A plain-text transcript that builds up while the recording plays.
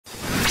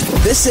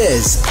This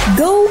is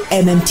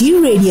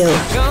Go-MMT Radio.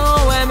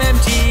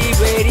 Go-MMT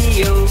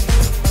Radio.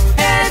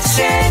 Let's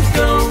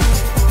go.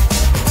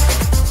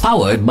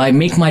 Powered by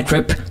Make My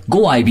Trip, Go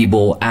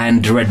IBBO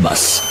and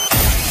Redbus.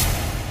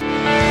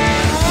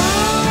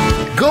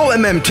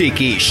 GO-MMT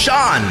की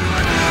शान.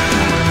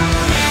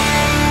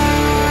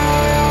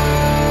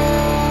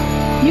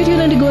 You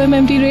tune into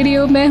Go-MMT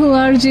Radio. मैं हूँ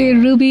RJ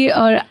Ruby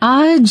और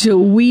आज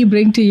we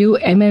bring to you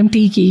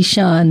MMT की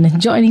शान.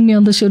 Joining me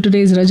on the show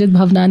today is Rajat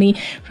Bhawnani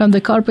from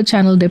the Corporate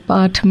Channel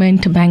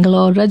Department,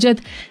 Bangalore. Rajat,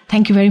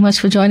 thank you very much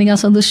for joining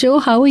us on the show.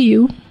 How are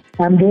you?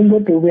 I'm doing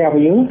good, Ruby. How are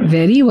you?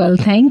 Very well,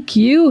 thank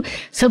you.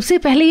 सबसे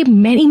पहले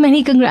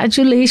many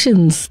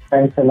congratulations.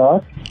 Thanks a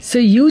lot. So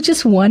you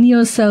just won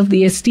yourself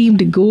the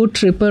esteemed Go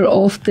Tripper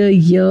of the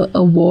Year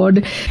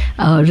award,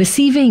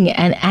 receiving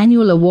an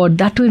annual award,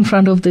 that too in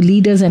front of the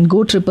leaders and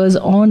Go Trippers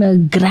on a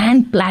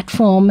grand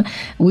platform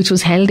which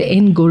was held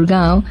in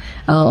Gurgaon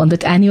on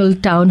that annual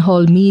town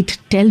hall meet.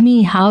 Tell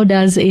me, how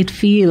does it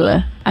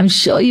feel? I'm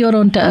sure you're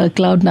on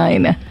cloud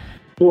nine.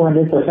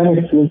 200%.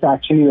 It feels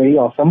actually very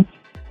awesome.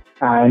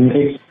 And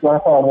it's one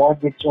of the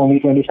awards which only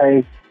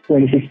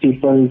 26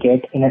 people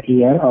get in a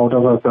year out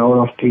of a crowd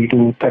of 300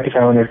 to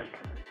 3,500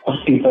 of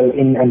people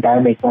in entire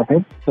Make My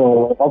Trip.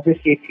 So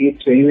obviously it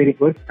feels very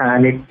good,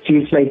 and it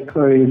feels like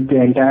the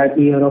entire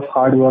year of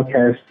hard work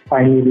has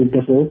finally reached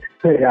the floor.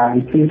 So yeah,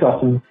 it feels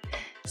awesome.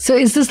 So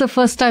is this the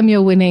first time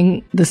you're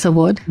winning this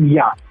award?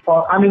 Yeah.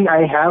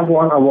 I have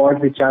won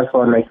awards which are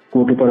for like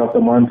Go Tripper of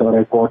the Month or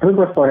a quarter,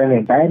 but for an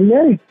entire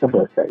year, it's the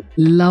first time.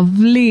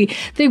 Lovely.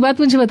 तो एक बात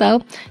मुझे बताओ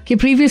कि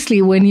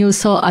previously when you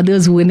saw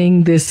others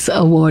winning this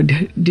award,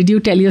 did you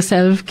tell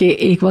yourself कि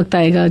एक वक्त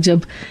आएगा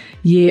जब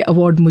ये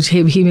award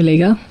मुझे भी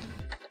मिलेगा?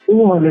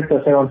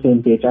 200% on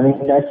same page.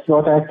 That's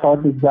what I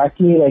thought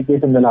exactly like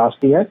this in the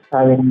last year.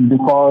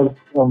 Because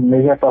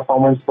major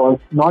performance was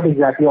not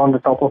exactly on the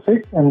top of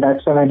it, and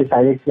that's when I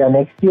decided,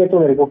 next year to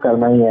मेरे को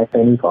करना ही है at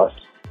any cost.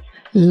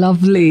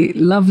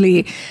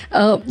 Lovely.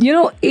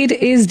 It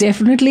is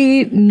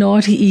definitely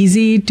not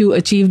easy to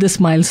achieve this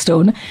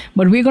milestone,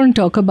 but we're going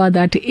to talk about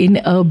that in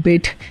a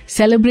bit.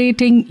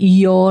 Celebrating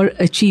your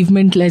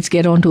achievement, let's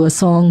get on to a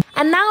song.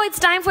 And now it's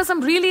time for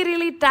some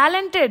really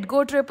talented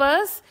Go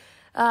Trippers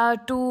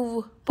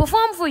to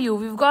perform for you.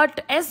 We've got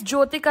S.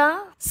 Jyotika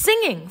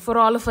singing for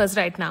all of us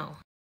right now.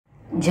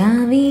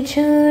 Xavi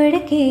छोड़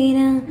के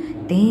ना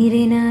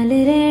तेरे नाल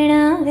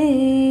रहना वे,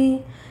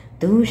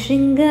 तू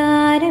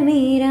श्रृंगार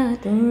मेरा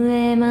तू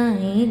है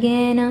माही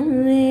गहना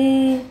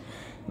वे.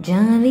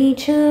 जावी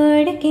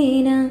छोड़ के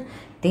ना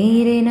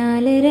तेरे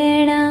नाल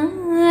रहना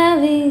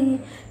वे,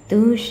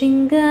 तू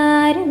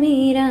श्रृंगार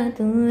मेरा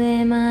तू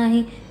है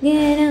माही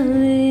गहना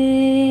वे.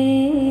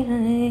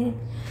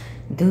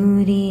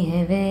 दूरी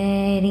है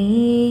वैरी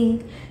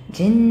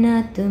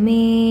जिन्ना तू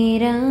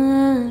मेरा,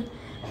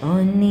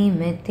 ओनी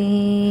मैं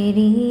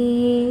तेरी.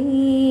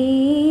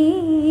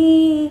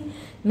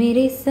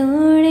 मेरे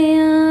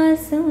सोहणिया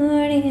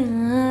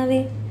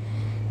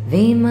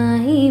वे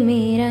माही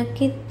मेरा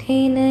किथे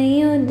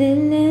नहीं ओ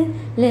दिल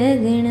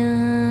लगना.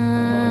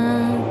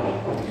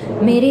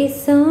 मेरे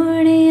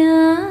सोहणिया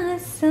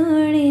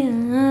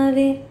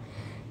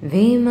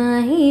वे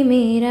माही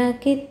मेरा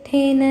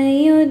किथे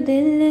नहीं ओ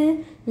दिल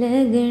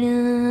लगना.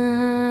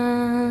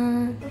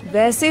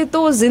 वैसे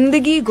तो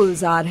जिंदगी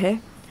गुलजार है,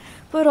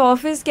 पर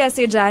ऑफिस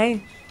कैसे जाएं?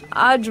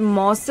 आज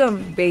मौसम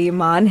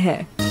बेईमान है.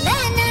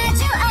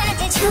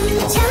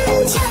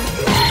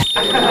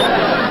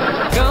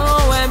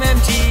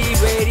 Go-MMT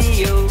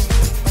Radio.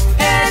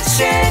 Let's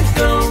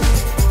go.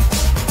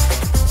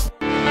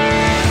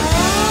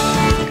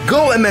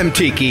 GO-MMT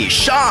की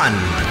शान.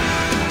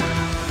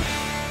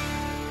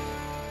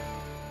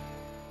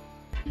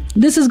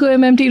 This is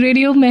Go-MMT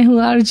radio. मैं हूँ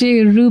RJ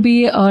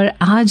रूबी और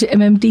आज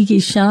MMT की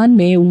शान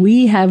में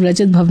we have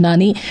Rajat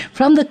Bhavnani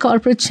from the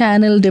corporate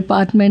channel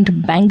department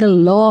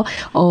Bangalore.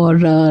 और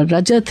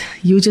रजत,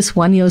 you just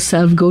won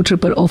yourself Go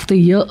Tripper of the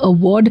Year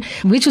award,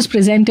 which was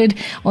presented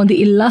on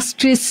the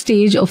illustrious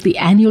stage of the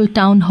annual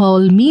town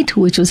hall meet,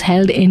 which was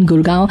held in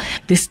Gurgaon.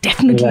 This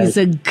definitely is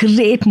a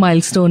great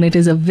milestone. It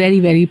is a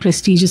very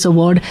prestigious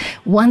award.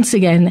 Once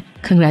again,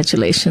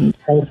 congratulations.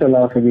 Thanks a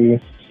lot, Ruby.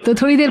 तो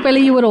थोड़ी देर पहले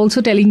you were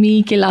also telling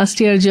me कि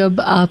last year जब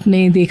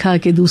आपने देखा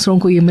कि दूसरों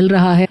को ये मिल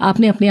रहा है,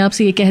 आपने अपने आप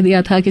से ये कह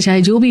दिया था कि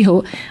चाहे जो भी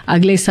हो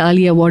अगले साल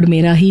ये अवार्ड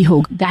मेरा ही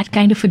हो. That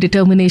kind of a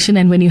determination,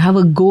 and when you have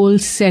a goal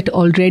set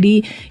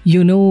already,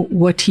 you know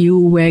what you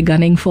were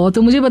gunning for.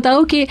 तो मुझे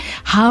बताओ कि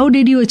how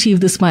did you achieve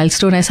this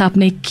milestone? ऐसा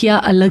आपने क्या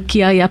अलग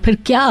किया या फिर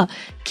क्या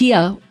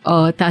किया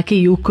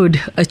ताकि you could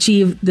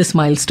achieve this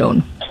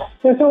milestone?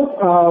 So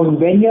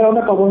when you're on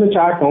the top of the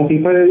chart,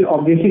 people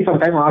obviously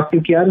sometimes ask you,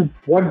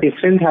 what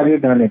different have you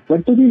done it?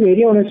 But to be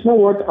very honest,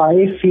 what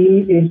I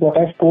feel is, what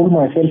I've told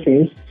myself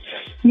is,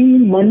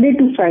 Monday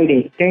to Friday,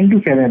 10 to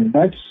 7,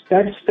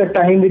 that's the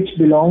time which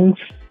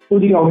belongs to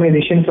the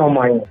organization from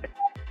my end.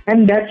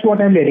 And that's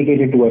what I'm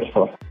dedicated towards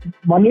for.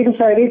 Monday to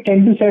Friday,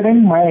 10 to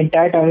 7, my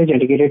entire time is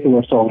dedicated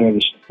towards the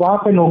organization. वहाँ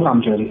पे no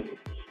काम चोरी.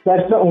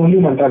 That's the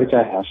only mantra which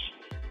I have.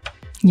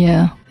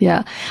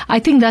 Yeah. I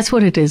think that's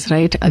what it is,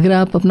 right? अगर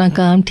आप अपना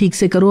काम ठीक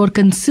से करो और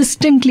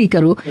consistently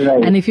करो,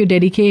 and if you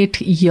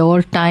dedicate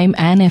your time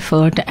and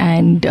effort,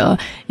 and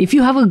if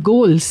you have a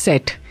goal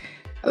set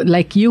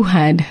like you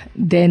had,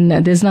 then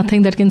there's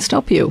nothing that can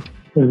stop you.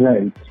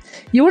 Right.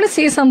 You want to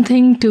say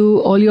something to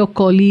all your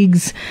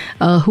colleagues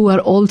who are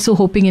also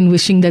hoping and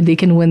wishing that they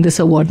can win this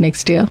award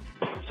next year?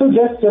 So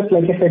just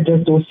like I said,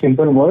 just those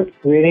simple words,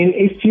 wherein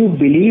if you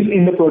believe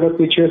in the product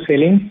which you're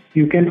selling,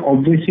 you can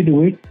obviously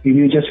do it.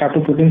 You just have to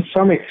put in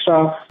some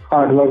extra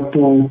hard work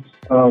to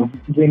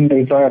win the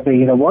Employee of the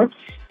Year award.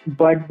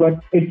 But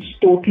it's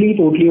totally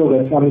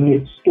yours. I mean,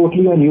 it's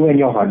totally on you and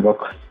your hard work.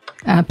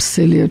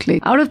 Absolutely.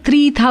 Out of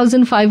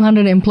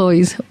 3,500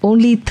 employees,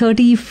 only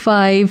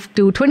 25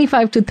 to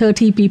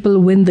 30 people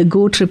win the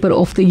Go Tripper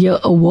of the Year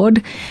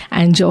award.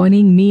 And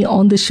joining me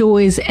on the show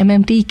is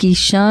MMT ki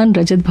Shaan,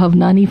 Rajat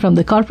Bhawnani from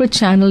the Corporate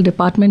Channel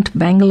Department,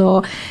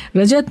 Bangalore.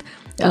 Rajat,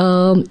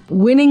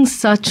 winning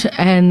such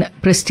an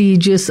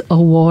prestigious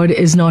award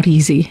is not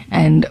easy,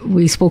 and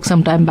we spoke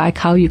some time back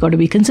how you got to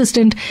be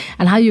consistent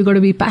and how you got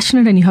to be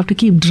passionate, and you have to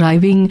keep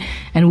driving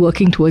and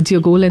working towards your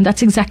goal, and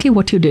that's exactly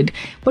what you did.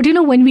 But you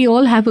know, when we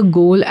all have a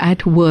goal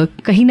at work,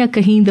 kahin na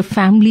kahin the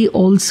family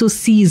also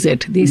sees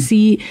it. They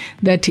see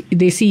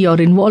your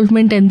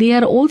involvement, and they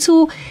are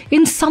also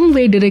in some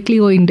way directly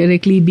or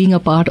indirectly being a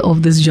part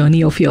of this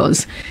journey of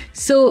yours.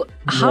 So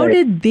how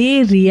did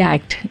they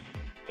react?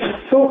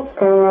 So,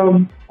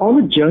 on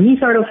the journey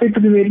side of it, to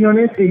be very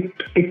honest,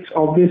 it's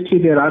obviously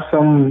there are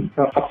some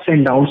ups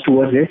and downs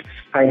towards it.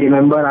 I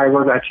remember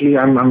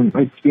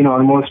it's been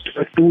almost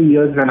 2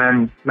 years when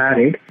I'm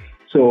married.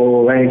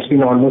 So, it's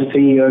been almost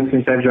 3 years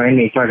since I've joined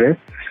HRF.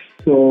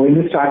 So, in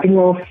the starting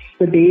of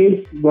the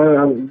days,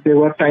 there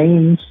were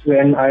times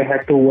when I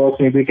had to work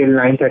maybe till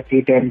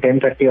 9:30,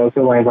 10:30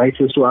 also. My wife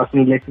used to ask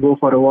me, let's go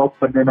for a walk.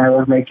 But then I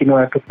was like,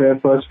 I have to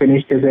first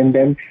finish this and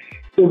then.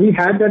 So we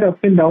had that ups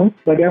and downs,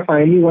 but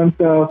finally once,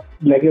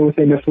 like I was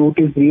saying, the fruit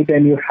is reaped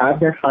and you have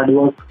that hard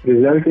work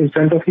result in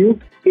front of you,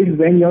 is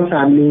when your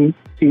family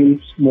feels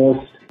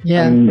most,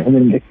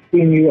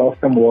 extremely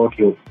awesome about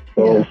you.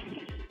 So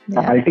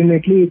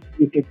ultimately,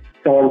 it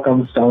all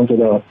comes down to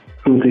the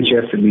fruit which you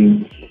have to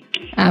be.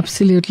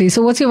 Absolutely.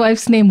 So what's your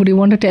wife's name? Would you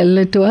want to tell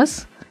it to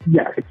us?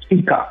 Yeah, it's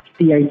Pika,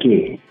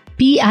 Pika.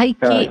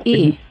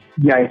 Pika.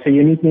 Yeah, it's a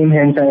unique name,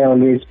 hence I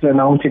always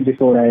pronounce it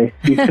before I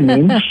speak the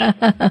name.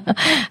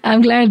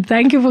 I'm glad.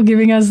 Thank you for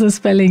giving us the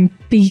spelling.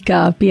 Pika,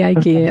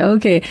 Pika.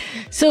 Okay.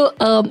 So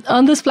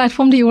on this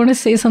platform, do you want to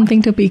say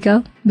something to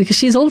Pika? Because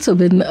she's also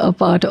been a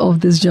part of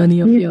this journey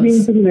of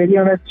yours. To be very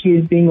honest,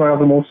 she's been one of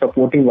the most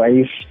supportive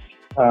wives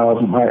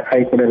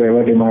I could have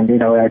ever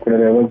demanded or I could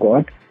have ever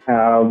got.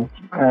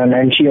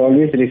 And she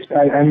always,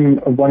 I'm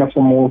one of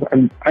the most,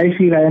 I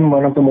feel I am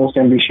one of the most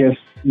ambitious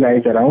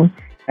guys around.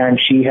 And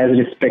she has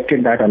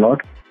respected that a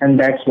lot. And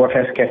that's what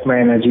has kept my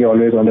energy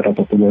always on the top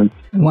of the world.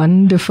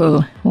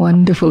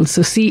 Wonderful.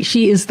 So see,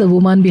 she is the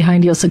woman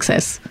behind your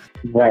success.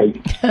 Right.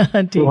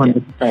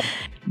 200%.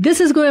 This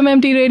is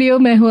GO-MMT Radio.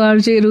 मैं हूँ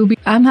RJ Ruby.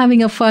 I'm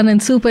having a fun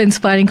and super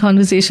inspiring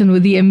conversation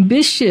with the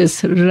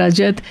ambitious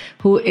Rajat,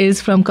 who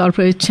is from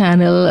Corporate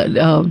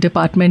Channel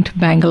Department,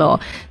 Bangalore.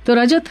 So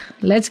Rajat,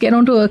 let's get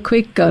on to a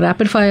quick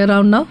rapid fire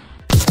round now.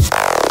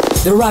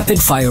 The rapid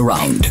fire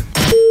round.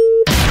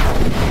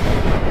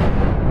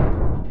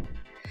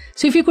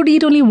 So if you could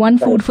eat only one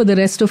food for the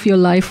rest of your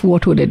life,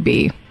 what would it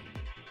be?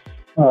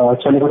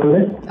 Chole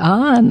bhature.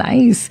 Ah,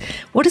 nice.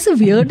 What is the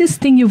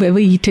weirdest thing you've ever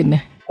eaten?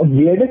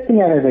 Weirdest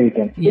thing I've ever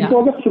eaten? Yeah. It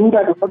was a fruit.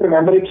 I don't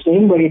remember its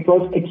name, but it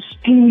was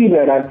extremely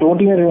weird. I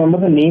don't even remember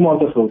the name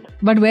of the fruit.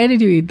 But where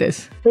did you eat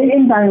this?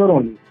 In Bangalore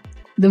only.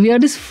 The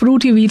weirdest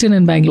fruit you've eaten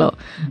in Bangalore.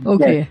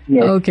 Okay.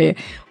 Yes. Okay.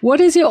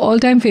 What is your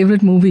all-time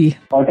favorite movie?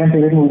 All-time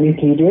favorite movie,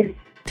 3 Idiots.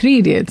 3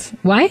 Idiots.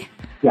 Why?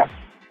 Yeah.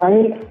 I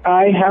mean,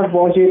 I have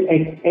watched it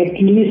at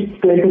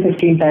least 12 to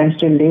 15 times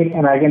till date,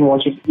 and I can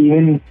watch it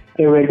even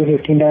 12 to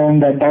 15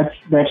 times.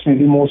 That's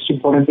maybe the most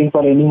important thing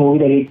for any movie,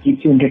 that it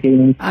keeps you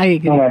entertaining. I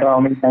agree. No matter how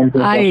many times you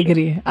watch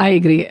it. I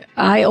agree.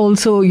 I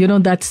also,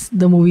 that's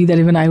the movie that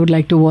even I would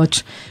like to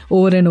watch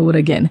over and over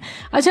again.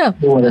 Acha,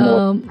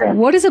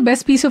 what is the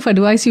best piece of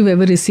advice you've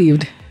ever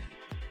received?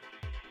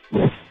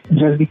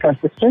 Just be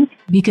consistent.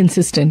 Be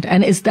consistent.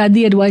 And is that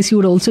the advice you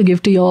would also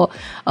give to your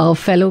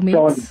fellow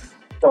mates?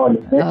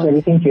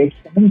 Everything takes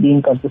time. Being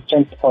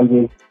consistent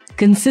always.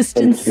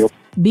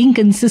 Being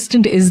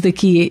consistent is the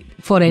key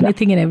for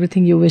anything and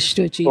everything you wish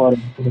to achieve.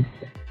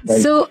 Right.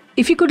 So,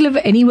 if you could live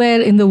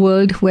anywhere in the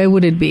world, where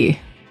would it be?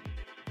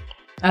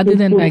 Other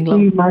than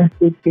Bangalore?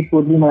 It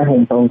would be my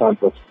hometown,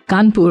 Kanpur.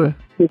 Kanpur?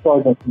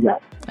 Because yeah.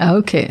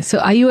 Okay. So,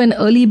 are you an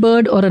early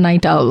bird or a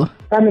night owl?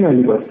 I'm an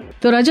early bird.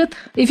 So, Rajat,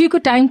 if you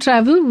could time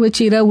travel,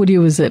 which era would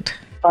you visit?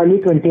 Early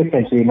 20th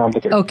century, not the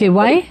case. Okay,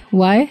 why?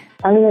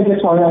 I mean,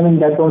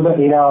 that was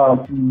the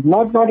era,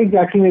 not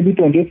exactly maybe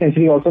 20th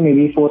century, also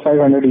maybe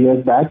 400-500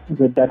 years back.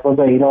 That was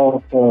the era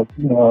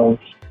of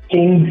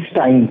King's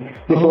time,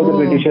 before the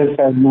Britishers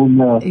had moved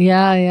country.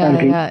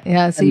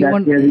 Yeah. So and you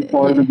want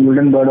the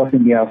golden bird of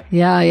India.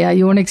 Yeah.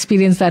 You want to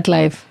experience that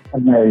life.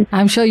 Right.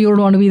 I'm sure you would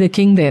want to be the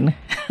king then.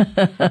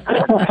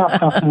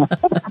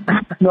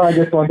 No, I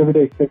just want to be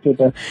the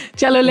spectator.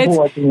 Chalo,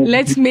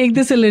 let's make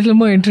this a little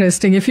more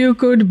interesting. If you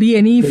could be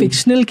any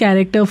fictional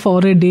character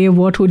for a day,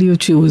 what would you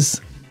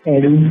choose?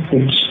 Any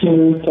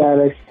fictional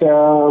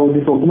character would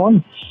be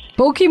Pokemon.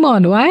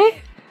 Pokemon, why?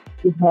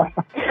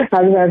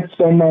 I mean, I've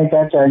spent my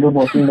entire childhood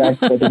watching that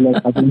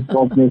particular cartoon for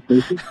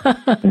obviously.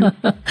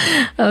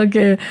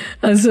 Okay,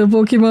 so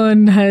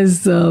Pokemon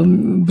has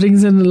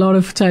brings in a lot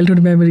of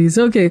childhood memories.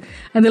 Okay,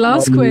 and the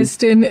last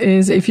question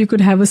is, if you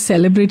could have a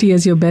celebrity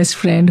as your best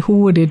friend, who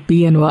would it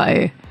be and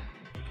why?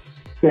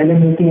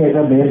 Celebrity as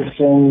a best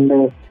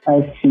friend,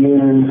 I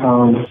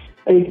feel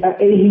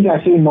he's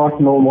actually not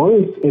no more.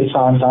 It's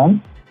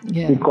Shaan.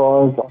 Yeah.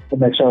 Because of the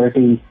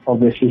maturity,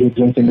 obviously, he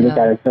brings into the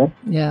character.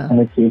 Yeah. And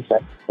it feels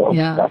like. So,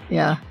 Yeah.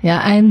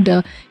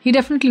 And he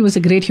definitely was a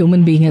great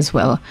human being as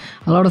well.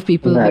 A lot of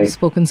people have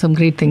spoken some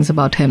great things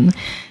about him.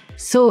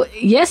 So,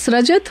 yes,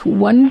 Rajat,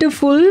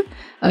 wonderful.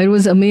 It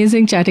was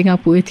amazing chatting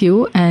up with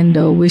you and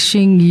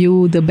wishing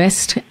you the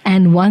best.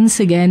 And once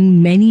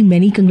again, many,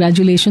 many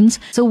congratulations.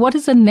 So, what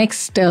is the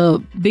next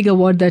big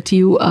award that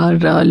you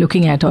are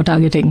looking at or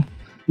targeting?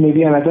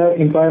 Maybe another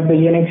Employee of the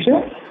Year next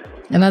year.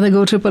 Another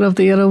Go Tripper of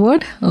the Year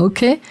award.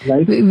 Okay.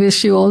 Right. We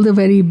wish you all the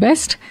very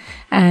best.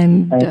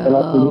 And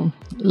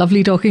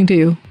lovely talking to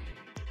you.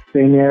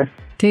 Same here.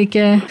 Take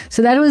care.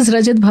 So that was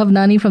Rajat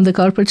Bhawnani from the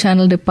Corporate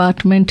Channel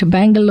Department,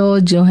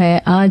 Bangalore, जो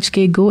है आज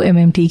के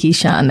GO-MMT की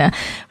शान.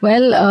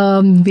 Well,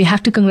 we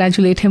have to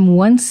congratulate him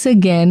once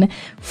again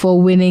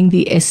for winning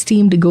the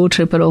esteemed Go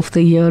Tripper of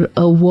the Year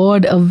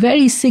award, a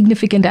very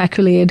significant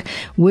accolade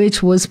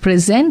which was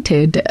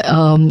presented,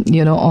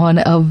 on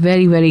a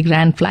very, very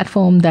grand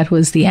platform. That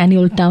was the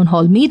annual town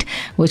hall meet,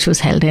 which was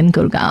held in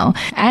Gurgaon.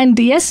 And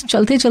yes,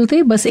 चलते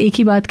चलते बस एक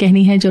ही बात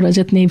कहनी है जो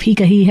रजत ने भी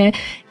कही है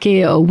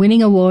कि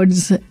winning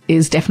awards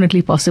is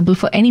definitely possible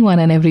for anyone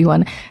and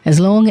everyone as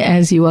long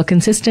as you are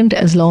consistent,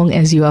 as long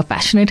as you are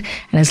passionate,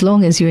 and as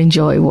long as you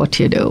enjoy what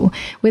you do.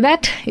 With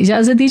that,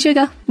 इजाजत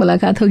दीजिएगा.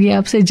 मुलाकात होगी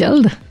आपसे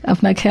जल्द.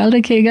 अपना ख्याल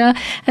रखिएगा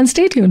and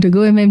stay tuned to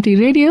GO-MMT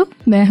Radio.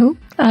 मैं हूँ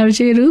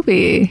RJ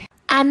Ruby.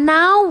 And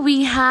now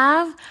we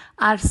have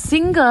our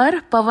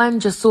singer Pawan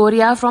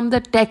Jasoria from the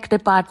tech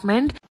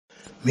department.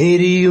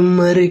 मेरी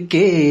उम्र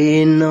के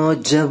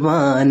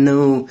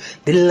नौजवानों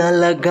दिल न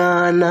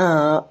लगाना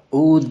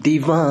ओ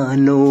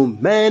दीवानों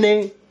मैंने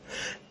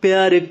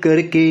प्यार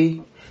करके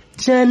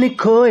चैन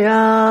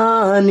खोया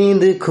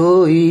नींद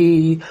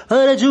खोई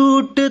और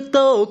झूठ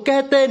तो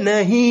कहते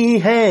नहीं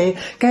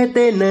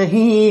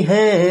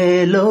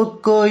है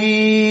लोग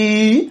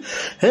कोई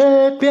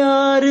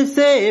प्यार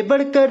से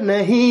बढ़कर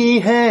नहीं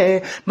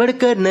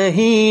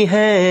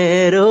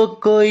है रोग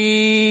कोई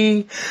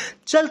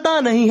चलता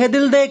नहीं है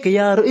दिल दे के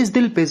यारो इस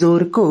दिल पे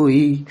जोर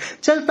कोई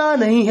चलता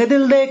नहीं है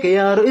दिल दे के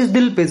यारो इस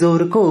दिल पे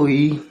जोर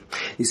कोई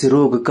इस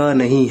रोग का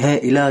नहीं है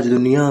इलाज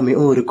दुनिया में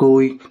और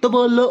कोई तो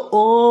बोलो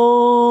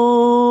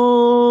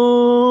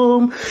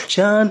Om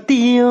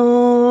Shanti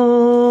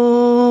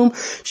Om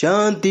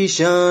Shanti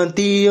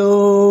Shanti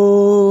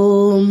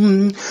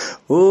Om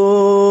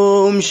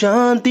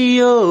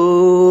Shanti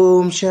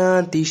Om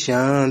Shanti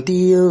Shanti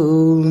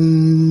Om.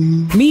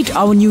 Meet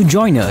our new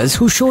joiners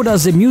who showed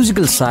us the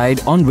musical side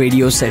on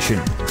radio session.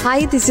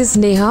 Hi, this is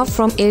Neha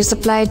from Air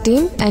Supply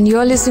team and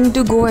you're listening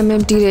to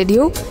GO-MMT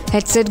Radio.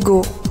 Headset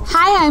Go.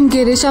 Hi, I'm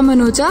Girisha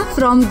Manocha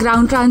from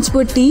Ground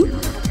Transport team.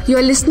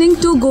 You're listening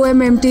to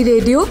GO-MMT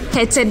Radio.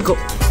 Headset Go.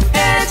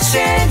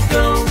 Headset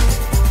Go.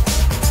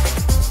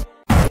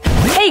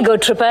 Hey Go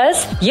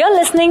Trippers, you're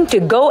listening to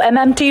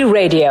GO-MMT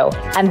Radio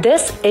and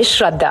this is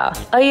Shraddha.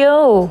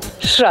 Ayo,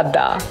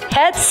 Shraddha.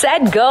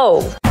 Headset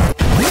Go.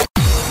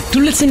 To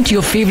listen to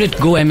your favorite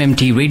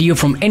GO-MMT Radio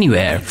from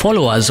anywhere,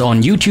 follow us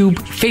on YouTube,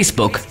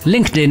 Facebook,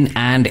 LinkedIn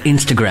and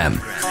Instagram.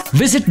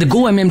 Visit the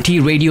GO-MMT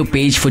Radio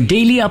page for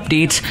daily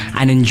updates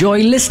and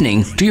enjoy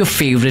listening to your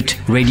favorite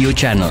radio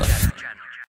channel.